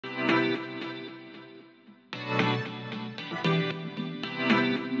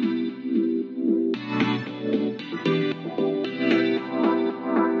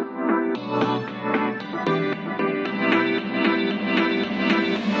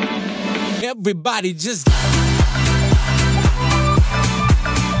everybody just...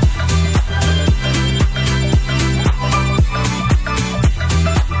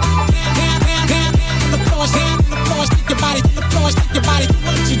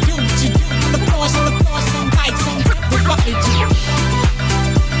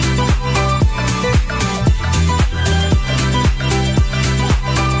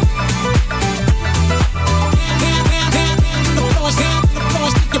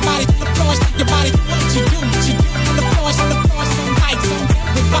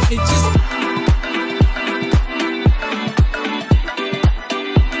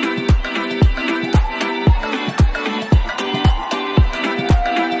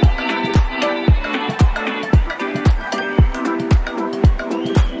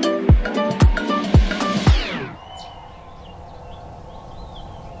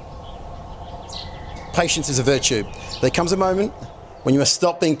 Patience is a virtue. There comes a moment when you must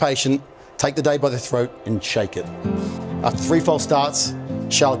stop being patient, take the day by the throat and shake it. After 3 false starts,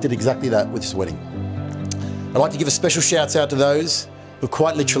 Charlotte did exactly that with this wedding. I'd like to give a special shout out to those who've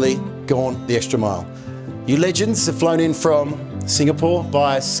quite literally gone the extra mile. You legends have flown in from Singapore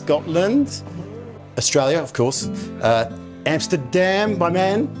via Scotland, Australia, of course, Amsterdam, my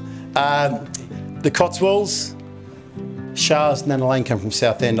man, the Cotswolds. Char's Nana Lane come from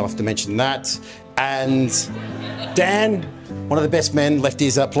Southend, I have to mention that. And Dan, one of the best men, left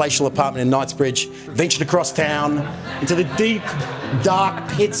his palatial apartment in Knightsbridge, ventured across town into the deep, dark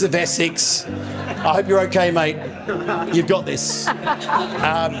pits of Essex. I hope you're okay, mate. You've got this.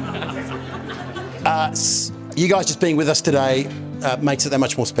 You guys just being with us today makes it that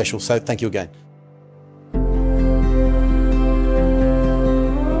much more special, so thank you again.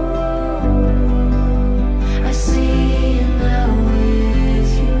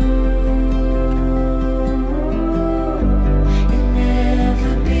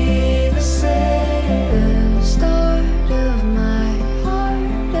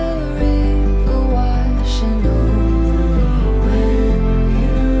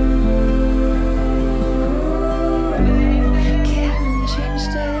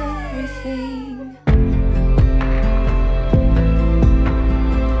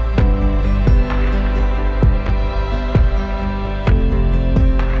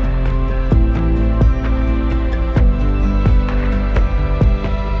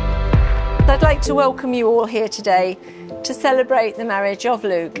 I'd like to welcome you all here today to celebrate the marriage of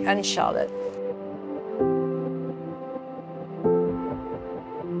Luke and Charlotte.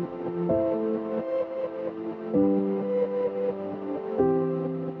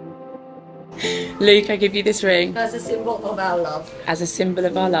 Luke, I give you this ring. As a symbol of our love. As a symbol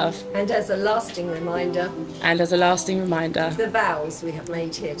of our love. And as a lasting reminder. And as a lasting reminder. Of the vows we have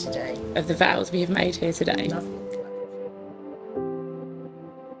made here today. Of the vows we have made here today.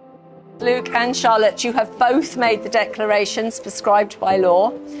 Luke and Charlotte, you have both made the declarations prescribed by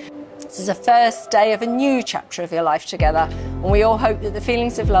law. This is the first day of a new chapter of your life together, and we all hope that the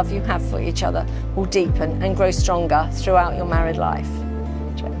feelings of love you have for each other will deepen and grow stronger throughout your married life.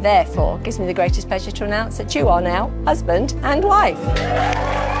 Therefore, it gives me the greatest pleasure to announce that you are now husband and wife.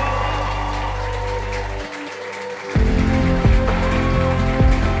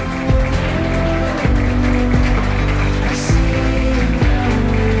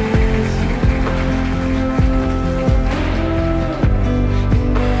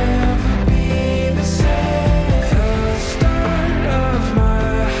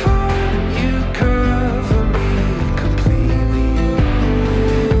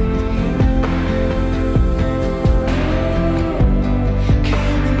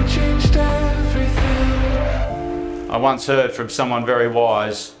 I once heard from someone very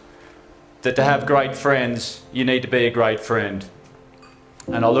wise that to have great friends, you need to be a great friend.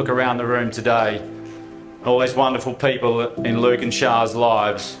 And I look around the room today, all these wonderful people in Luke and Char's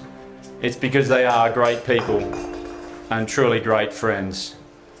lives, it's because they are great people and truly great friends.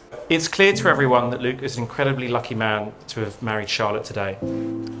 It's clear to everyone that Luke is an incredibly lucky man to have married Charlotte today.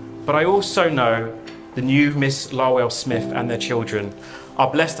 But I also know the new Miss Larwell Smith and their children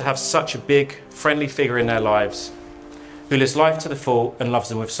are blessed to have such a big, friendly figure in their lives, who lives life to the full and loves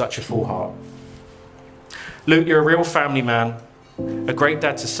them with such a full heart. Luke, you're a real family man, a great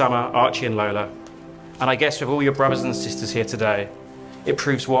dad to Summer, Archie and Lola, and I guess with all your brothers and sisters here today, it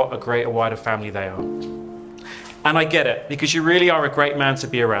proves what a greater, wider family they are. And I get it, because you really are a great man to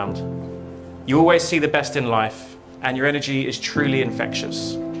be around. You always see the best in life, and your energy is truly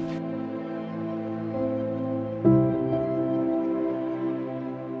infectious.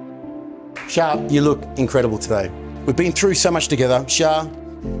 Char, you look incredible today. We've been through so much together. Char,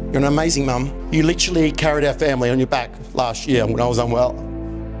 you're an amazing mum. You literally carried our family on your back last year when I was unwell.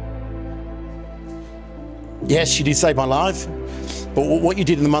 Yes, you did save my life, but what you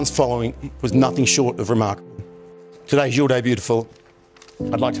did in the months following was nothing short of remarkable. Today's your day, beautiful.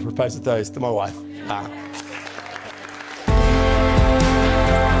 I'd like to propose a toast to my wife.